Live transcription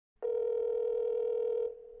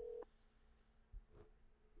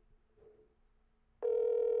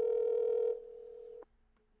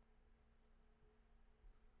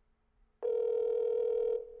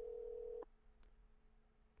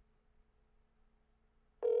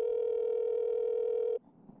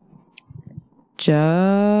Joe.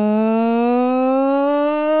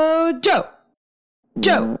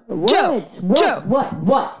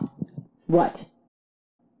 What?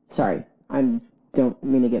 Sorry, don't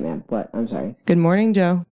mean to get mad, but I'm sorry. Good morning,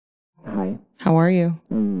 Joe. Hi. How are you?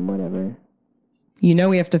 Whatever. You know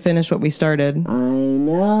we have to finish what we started. I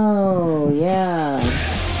know, yeah.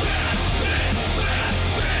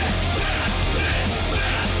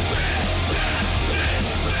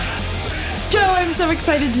 Joe, I'm so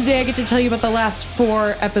excited today. I get to tell you about the last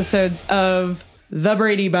 4 episodes of The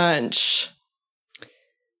Brady Bunch.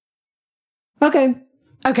 Okay,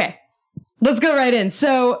 let's go right in.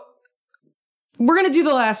 So, we're going to do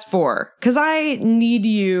the last 4, because I need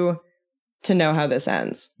you to know how this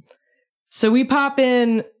ends. So we pop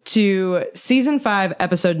in to season 5,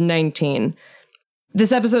 episode 19.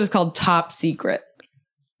 This episode is called Top Secret.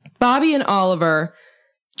 Bobby and Oliver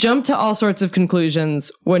jump to all sorts of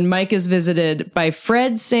conclusions when Mike is visited by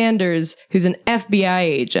Fred Sanders, who's an FBI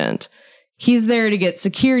agent. He's there to get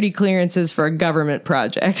security clearances for a government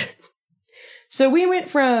project. So we went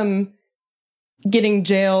from getting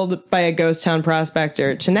jailed by a ghost town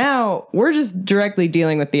prospector to now we're just directly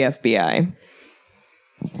dealing with the FBI.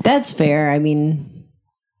 That's fair. I mean,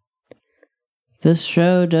 this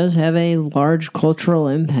show does have a large cultural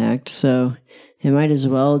impact, so it might as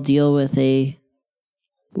well deal with a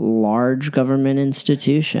large government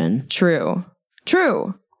institution. True.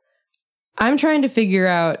 I'm trying to figure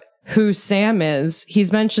out who Sam is.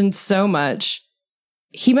 He's mentioned so much.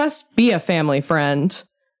 He must be a family friend.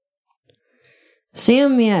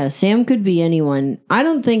 Sam could be anyone. I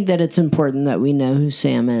don't think that it's important that we know who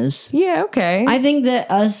Sam is. Yeah, okay. I think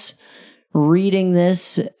that us reading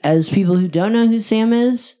this as people who don't know who Sam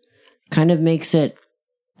is kind of makes it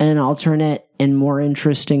an alternate and more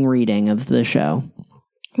interesting reading of the show.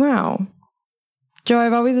 Wow. Joe,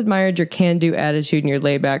 I've always admired your can-do attitude and your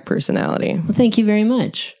laid-back personality. Well, thank you very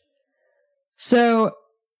much. So,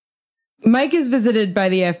 Mike is visited by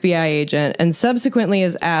the FBI agent and subsequently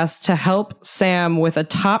is asked to help Sam with a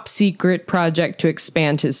top-secret project to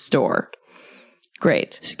expand his store.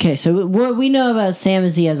 Great. Okay, so what we know about Sam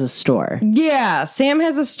is he has a store. Yeah, Sam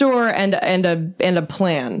has a store and a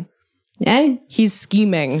plan. Eh? He's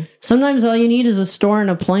scheming. Sometimes all you need is a store and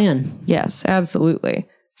a plan. Yes, absolutely.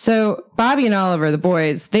 So, Bobby and Oliver, the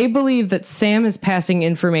boys, they believe that Sam is passing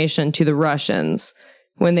information to the Russians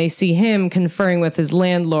when they see him conferring with his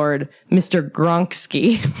landlord, Mr.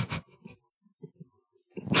 Gronksky.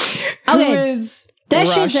 Okay, that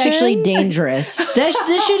shit's actually dangerous. This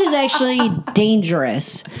shit is actually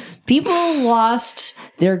dangerous. People lost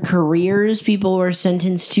their careers. People were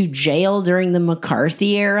sentenced to jail during the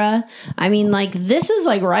McCarthy era. I mean, like, this is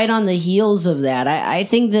like right on the heels of that. I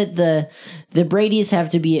think that the Bradys have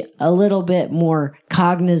to be a little bit more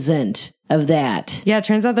cognizant of that. Yeah, it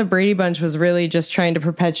turns out the Brady Bunch was really just trying to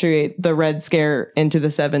perpetuate the Red Scare into the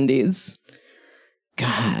 70s.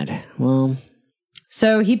 God, well.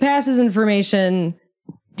 So he passes information.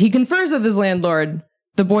 He confers with his landlord.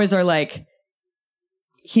 The boys are like,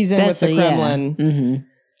 he's in with the Kremlin. Yeah. Mm-hmm.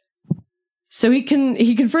 So he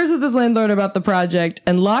confers with his landlord about the project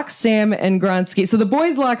and locks Sam and Gronsky. So the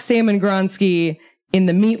boys lock Sam and Gronsky in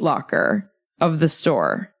the meat locker of the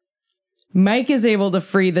store. Mike is able to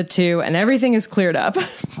free the two, and everything is cleared up.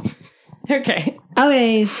 Okay,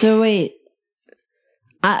 so wait.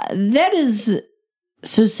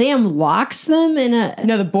 So Sam locks them in a...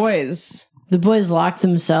 No, the boys. The boys lock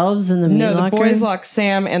themselves in the meat locker? No, the boys lock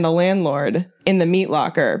Sam and the landlord in the meat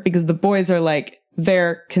locker because the boys are like,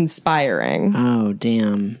 they're conspiring. Oh,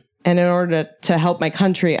 damn. And in order to help my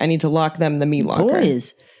country, I need to lock them in the meat locker.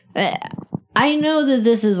 Boys. I know that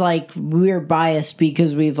this is like, we're biased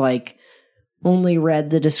because we've like only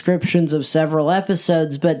read the descriptions of several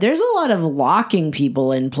episodes, but there's a lot of locking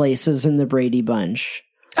people in places in the Brady Bunch.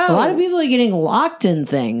 Oh. A lot of people are getting locked in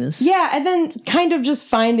things. Yeah, and then kind of just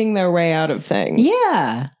finding their way out of things.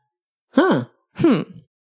 Yeah. Huh.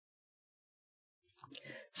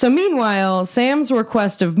 So meanwhile, Sam's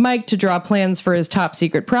request of Mike to draw plans for his top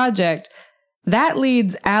secret project, that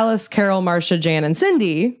leads Alice, Carol, Marcia, Jan, and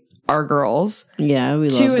Cindy, our girls, yeah, we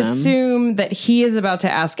love to them, assume that he is about to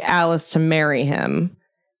ask Alice to marry him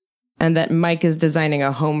and that Mike is designing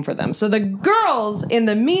a home for them. So the girls, in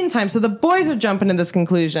the meantime, so the boys are jumping to this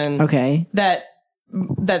conclusion that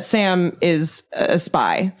Sam is a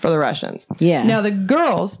spy for the Russians. Yeah. Now the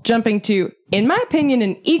girls jumping to, in my opinion,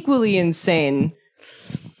 an equally insane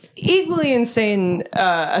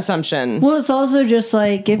assumption. Well, it's also just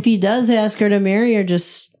like, if he does ask her to marry her,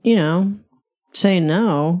 just, say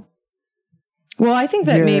no. Well, I think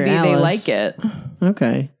that maybe they like it.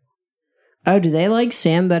 Okay. Oh, do they like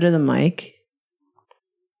Sam better than Mike?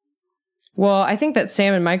 Well, I think that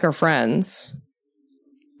Sam and Mike are friends.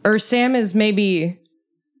 Or Sam is maybe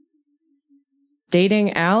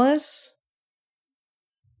dating Alice,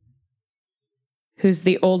 who's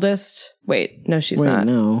the oldest. Wait, no, she's not.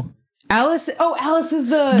 No. Alice. Oh, Alice is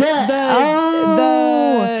the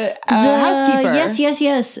housekeeper.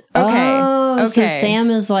 Yes. Okay. So Sam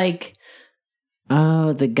is like,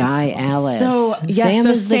 the guy Alice. Sam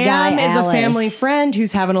is the guy Alice. A family friend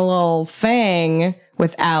who's having a little thing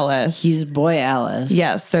with Alice. He's boy Alice.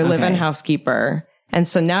 Yes, they're live-in housekeeper. And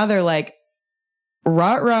so now they're like,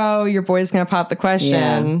 ruh-roh, your boy's going to pop the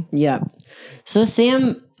question. Yeah. So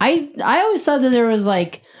Sam, I always thought that there was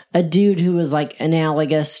like a dude who was like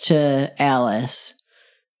analogous to Alice.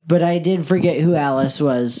 But I did forget who Alice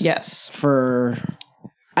was. Yes.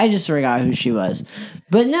 I just forgot who she was.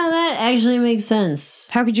 But no, that actually makes sense.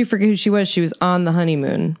 How could you forget who she was? She was on the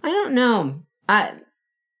honeymoon. I don't know.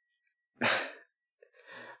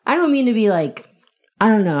 I don't mean to be like, I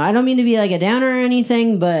don't know. I don't mean to be like a downer or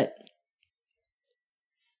anything, but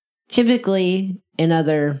typically in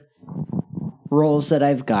other roles that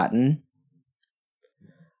I've gotten,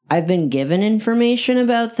 I've been given information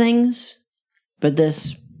about things, but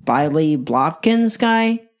this Biley Blopkins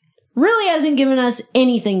guy really hasn't given us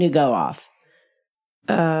anything to go off.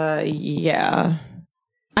 Yeah.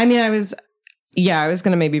 I mean, I was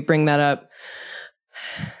going to maybe bring that up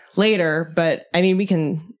later, but I mean, we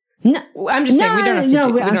can. No, I'm just saying we don't have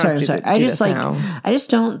to. I'm sorry. I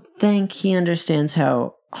just don't think he understands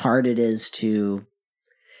how hard it is to.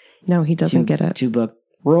 No, he doesn't get it. To book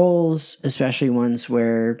roles, especially ones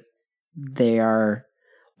where they are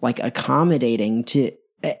like accommodating to.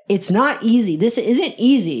 It's not easy. This isn't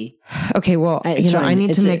easy. Okay, well, I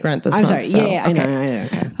need to make rent this month. I'm sorry. Yeah, okay.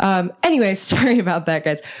 I know. Anyway, sorry about that,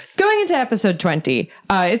 guys. Going into episode 20,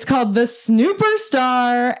 it's called The Snooper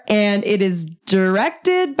Star, and it is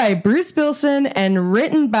directed by Bruce Bilson and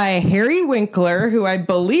written by Harry Winkler, who I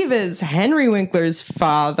believe is Henry Winkler's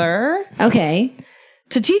father. Okay.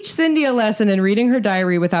 To teach Cindy a lesson in reading her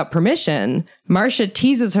diary without permission, Marcia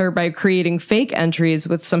teases her by creating fake entries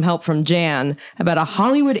with some help from Jan about a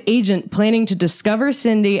Hollywood agent planning to discover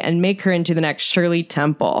Cindy and make her into the next Shirley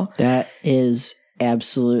Temple. That is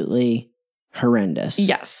absolutely horrendous.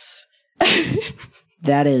 Yes.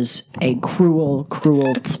 That is a cruel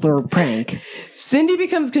prank. Cindy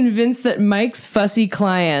becomes convinced that Mike's fussy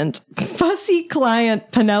client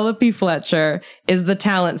Penelope Fletcher is the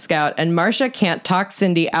talent scout, and Marcia can't talk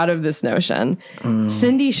Cindy out of this notion.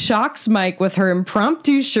 Cindy shocks Mike with her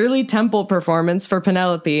impromptu Shirley Temple performance for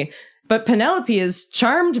Penelope, but Penelope is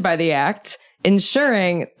charmed by the act,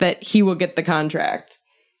 ensuring that he will get the contract.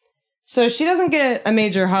 So she doesn't get a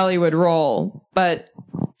major Hollywood role, but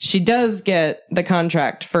she does get the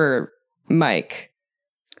contract for Mike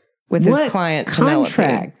with his client, contract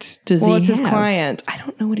Penelope. Does he it's his client. I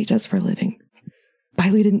don't know what he does for a living.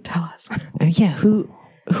 Biley didn't tell us. Yeah, who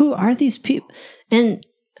are these people? And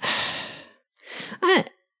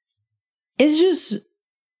it's just,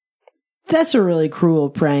 that's a really cruel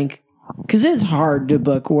prank because it's hard to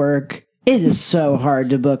book work. It is so hard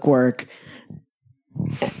to book work.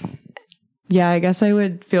 Yeah, I guess I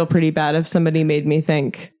would feel pretty bad if somebody made me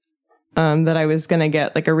think that I was going to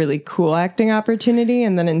get like a really cool acting opportunity,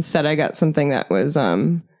 and then instead I got something that was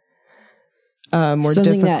more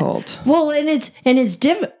difficult.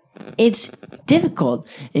 It's difficult.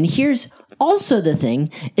 And here's also the thing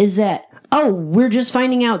is that, we're just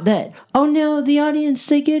finding out that, no, the audience,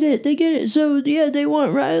 they get it. So yeah, they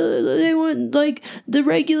want Riley, they want like the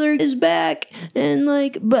regular is back, and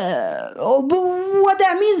like, but what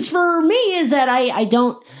that means for me is that I'm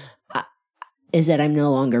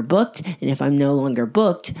no longer booked, and if I'm no longer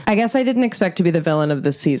booked, I guess I didn't expect to be the villain of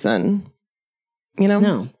this season. You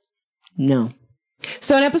know? No.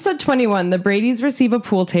 So in episode 21, the Bradys receive a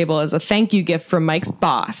pool table as a thank you gift from Mike's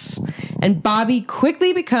boss, and Bobby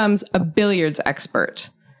quickly becomes a billiards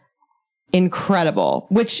expert. Incredible,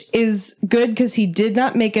 which is good because he did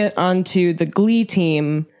not make it onto the Glee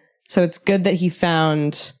team, so it's good that he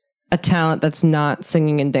found a talent that's not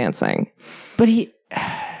singing and dancing. But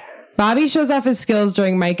Bobby shows off his skills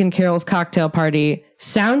during Mike and Carol's cocktail party,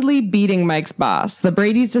 soundly beating Mike's boss. The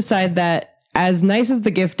Bradys decide that as nice as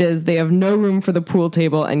the gift is, they have no room for the pool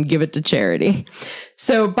table and give it to charity.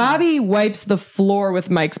 So Bobby wipes the floor with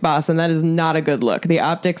Mike's boss, and that is not a good look. The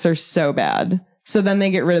optics are so bad. So then they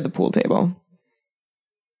get rid of the pool table.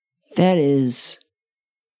 That's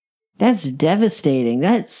devastating.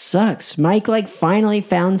 That sucks. Mike finally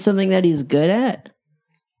found something that he's good at.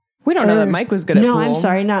 We don't know that Mike was good at pool. No, I'm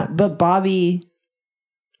sorry, but Bobby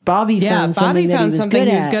found something he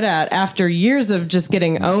was good at after years of just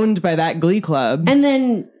getting owned by that Glee club. And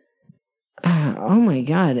then oh my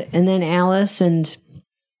God. And then Alice and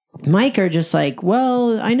Mike are just like,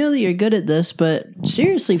 well, I know that you're good at this, but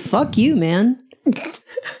seriously, fuck you, man.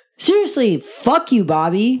 Seriously, fuck you,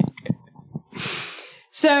 Bobby.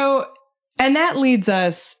 So, and that leads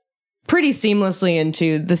us pretty seamlessly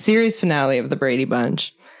into the series finale of the Brady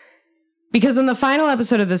Bunch. Because in the final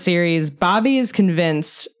episode of the series, Bobby is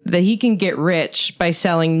convinced that he can get rich by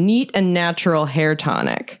selling neat and natural hair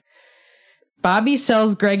tonic. Bobby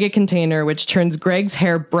sells Greg a container which turns Greg's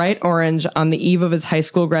hair bright orange on the eve of his high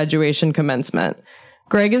school graduation commencement.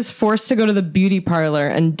 Greg is forced to go to the beauty parlor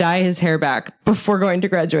and dye his hair back before going to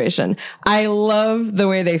graduation. I love the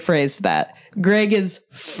way they phrased that. Greg is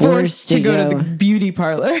forced to go to the beauty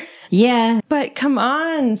parlor. Yeah. But come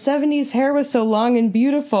on, 70s hair was so long and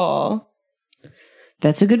beautiful.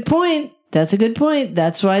 That's a good point. That's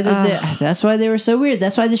why that's why they were so weird.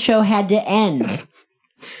 That's why the show had to end.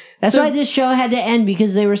 That's why this show had to end,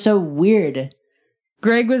 because they were so weird.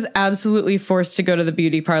 Greg was absolutely forced to go to the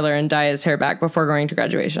beauty parlor and dye his hair back before going to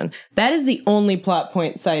graduation. That is the only plot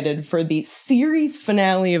point cited for the series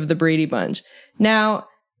finale of the Brady Bunch. Now,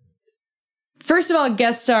 first of all,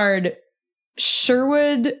 guest starred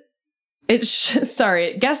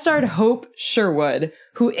Hope Sherwood,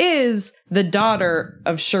 who is the daughter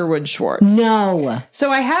of Sherwood Schwartz. No. So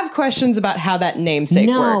I have questions about how that namesake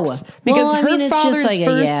works. Because her father's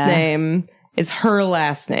first name is her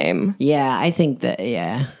last name. Yeah, I think that,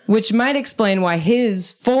 yeah. Which might explain why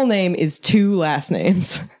his full name is two last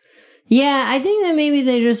names. Yeah, I think that maybe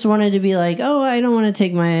they just wanted to be like, oh, I don't want to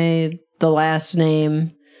take the last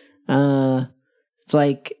name. It's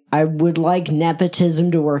like, I would like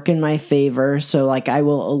nepotism to work in my favor, so like I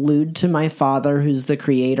will allude to my father, who's the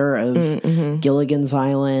creator of Gilligan's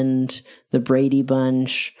Island, the Brady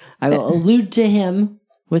Bunch. I will allude to him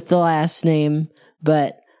with the last name,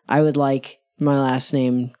 but I would like my last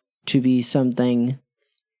name to be something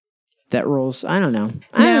that rolls. I don't know.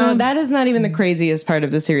 No, that is not even the craziest part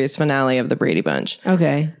of the series finale of the Brady Bunch.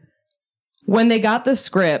 Okay. When they got the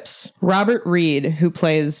scripts, Robert Reed, who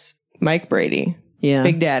plays Mike Brady,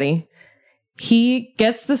 Big Daddy, he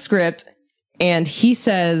gets the script and he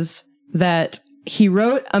says that he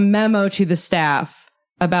wrote a memo to the staff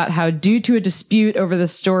about how, due to a dispute over the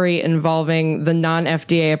story involving the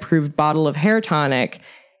non-FDA approved bottle of hair tonic,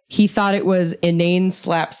 he thought it was inane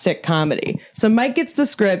slapstick comedy. So Mike gets the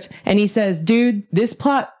script and he says, dude, this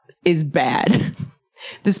plot is bad.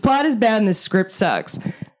 This plot is bad and this script sucks.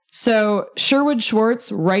 So Sherwood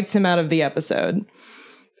Schwartz writes him out of the episode.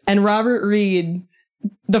 And Robert Reed,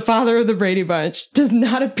 the father of the Brady Bunch, does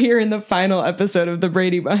not appear in the final episode of the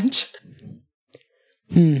Brady Bunch.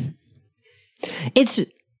 It's...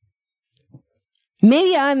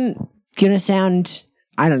 Maybe I'm gonna sound,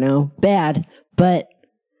 I don't know, bad, but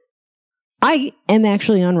I am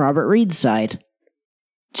actually on Robert Reed's side.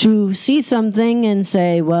 To see something and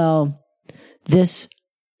say, well, this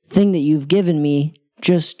thing that you've given me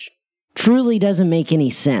just truly doesn't make any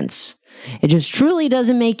sense. It just truly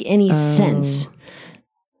doesn't make any sense.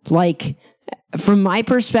 Like, from my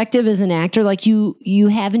perspective as an actor, like you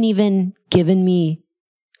haven't even given me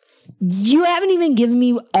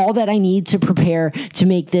all that I need to prepare to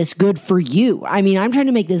make this good for you. I mean, I'm trying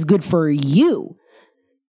to make this good for you.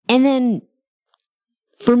 And then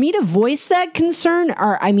for me to voice that concern,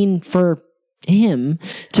 or I mean, for him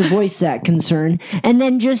to voice that concern, and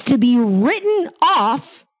then just to be written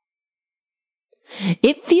off,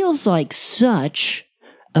 it feels like such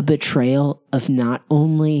a betrayal of not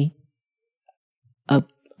only a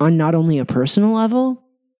personal level,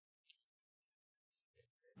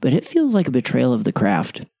 but it feels like a betrayal of the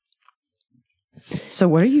craft. So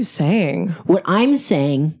what are you saying? What I'm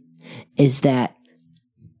saying is that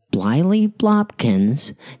Bliley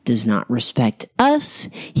Blopkins does not respect us.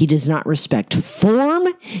 He does not respect form.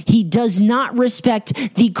 He does not respect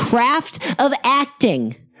the craft of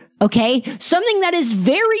acting. Okay? Something that is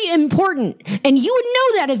very important. And you would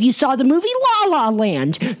know that if you saw the movie La La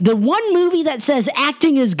Land, the one movie that says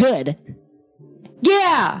acting is good.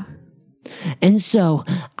 Yeah. And so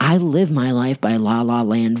I live my life by La La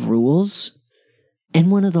Land rules.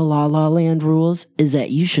 And one of the La La Land rules is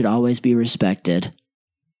that you should always be respected.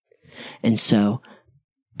 And so,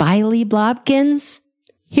 Bliley Blopkins,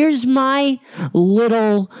 here's my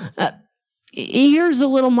little, here's a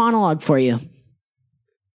little monologue for you.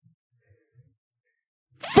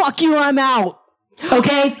 Fuck you, I'm out.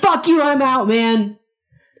 Okay? Fuck you, I'm out, man.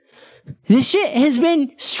 This shit has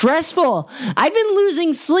been stressful. I've been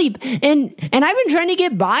losing sleep, and I've been trying to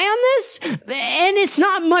get by on this, and it's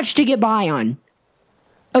not much to get by on.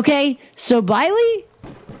 Okay? So, Bliley?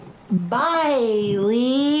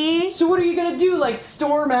 So what are you gonna do? Like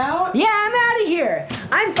storm out? Yeah, I'm out of here.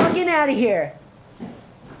 I'm fucking out of here.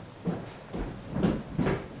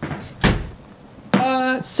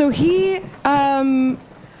 So he,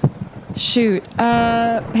 shoot.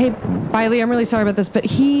 Hey, Biley, I'm really sorry about this, but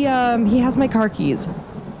he has my car keys.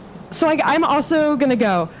 So I'm also gonna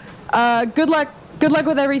go. Good luck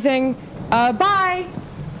with everything. Bye!